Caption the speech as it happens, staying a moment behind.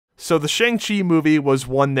So the Shang-Chi movie was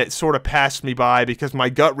one that sort of passed me by because my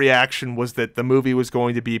gut reaction was that the movie was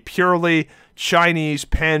going to be purely Chinese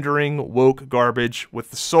pandering woke garbage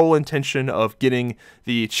with the sole intention of getting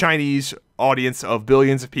the Chinese audience of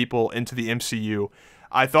billions of people into the MCU.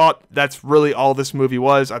 I thought that's really all this movie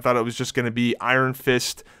was. I thought it was just going to be Iron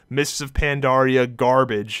Fist, Mists of Pandaria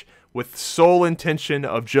garbage with sole intention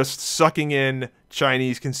of just sucking in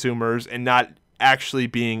Chinese consumers and not actually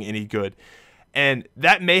being any good. And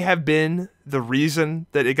that may have been the reason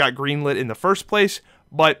that it got greenlit in the first place,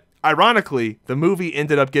 but ironically, the movie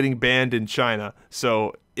ended up getting banned in China.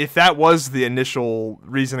 So if that was the initial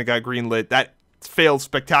reason it got greenlit, that failed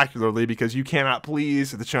spectacularly because you cannot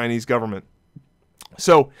please the Chinese government.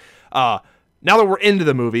 So now that we're into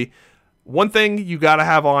the movie, one thing you gotta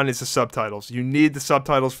have on is the subtitles. You need the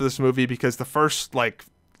subtitles for this movie because the first,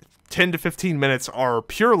 10 to 15 minutes are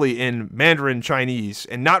purely in Mandarin Chinese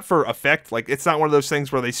and not for effect. Like, it's not one of those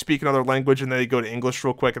things where they speak another language and then they go to English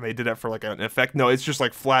real quick and they did that for an effect. No, it's just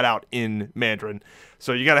flat out in Mandarin.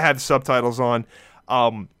 So you got to have the subtitles on.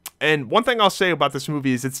 And one thing I'll say about this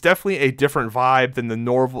movie is it's definitely a different vibe than the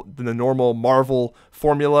normal Marvel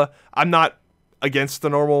formula. I'm not against the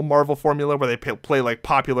normal Marvel formula where they play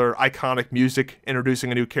popular iconic music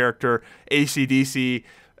introducing a new character, AC/DC,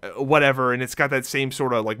 whatever, and it's got that same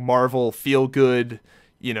sort of Marvel feel good,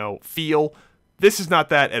 feel. This is not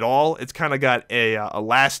that at all. It's kind of got a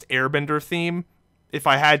Last Airbender theme. If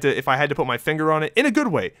I had to put my finger on it, in a good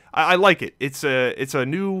way, I like it. It's a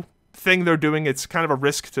new thing they're doing. It's kind of a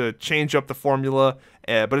risk to change up the formula,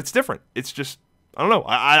 but it's different. It's just, I don't know.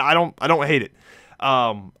 I don't hate it.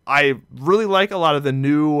 I really like a lot of the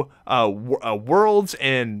new worlds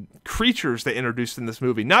and creatures they introduced in this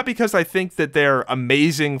movie. Not because I think that they're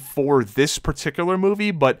amazing for this particular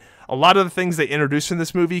movie, but a lot of the things they introduced in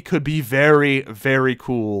this movie could be very, very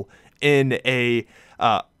cool in a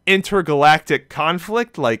intergalactic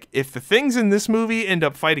conflict. Like, if the things in this movie end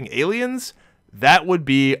up fighting aliens, that would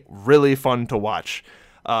be really fun to watch.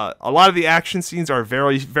 A lot of the action scenes are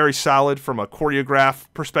very, very solid from a choreograph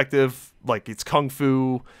perspective. It's kung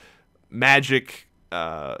fu, magic,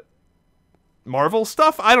 Marvel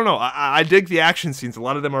stuff. I don't know. I dig the action scenes. A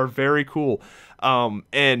lot of them are very cool.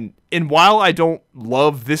 And while I don't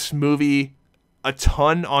love this movie a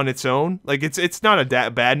ton on its own, it's not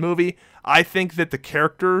a bad movie, I think that the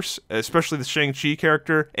characters, especially the Shang-Chi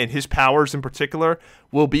character and his powers in particular,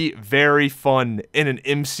 will be very fun in an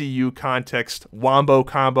MCU context, wombo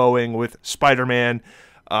comboing with Spider-Man,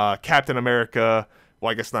 Captain America.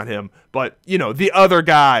 Well, I guess not him, but the other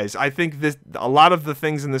guys. I think a lot of the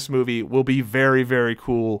things in this movie will be very, very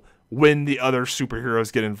cool when the other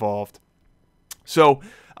superheroes get involved. So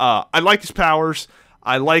I like his powers.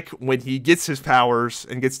 I like when he gets his powers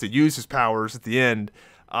and gets to use his powers at the end.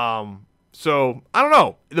 So I don't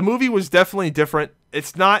know. The movie was definitely different.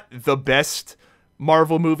 It's not the best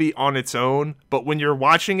Marvel movie on its own, but when you're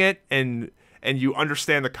watching it and you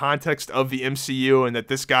understand the context of the MCU and that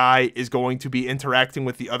this guy is going to be interacting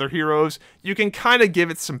with the other heroes, you can kind of give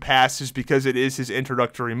it some passes because it is his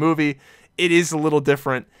introductory movie. It is a little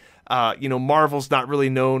different. Marvel's not really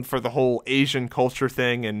known for the whole Asian culture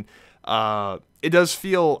thing, and it does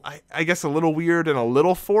feel, I guess, a little weird and a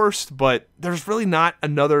little forced, but there's really not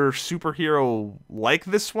another superhero like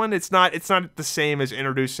this one. It's not the same as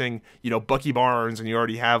introducing, Bucky Barnes, and you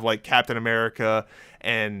already have Captain America,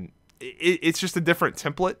 and it's just a different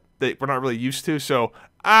template that we're not really used to. So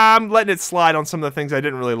I'm letting it slide on some of the things I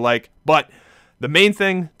didn't really like. But the main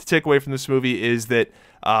thing to take away from this movie is that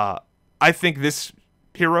I think this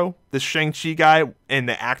hero, this Shang-Chi guy, and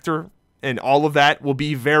the actor and all of that will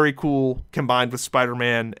be very cool combined with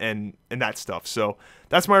Spider-Man and that stuff. So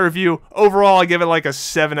that's my review. Overall, I give it a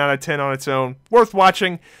 7 out of 10 on its own. Worth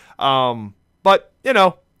watching. But,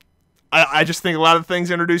 I just think a lot of the things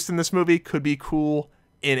introduced in this movie could be cool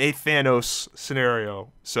in a Thanos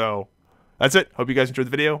scenario. So that's it. Hope you guys enjoyed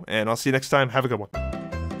the video, and I'll see you next time. Have a good one.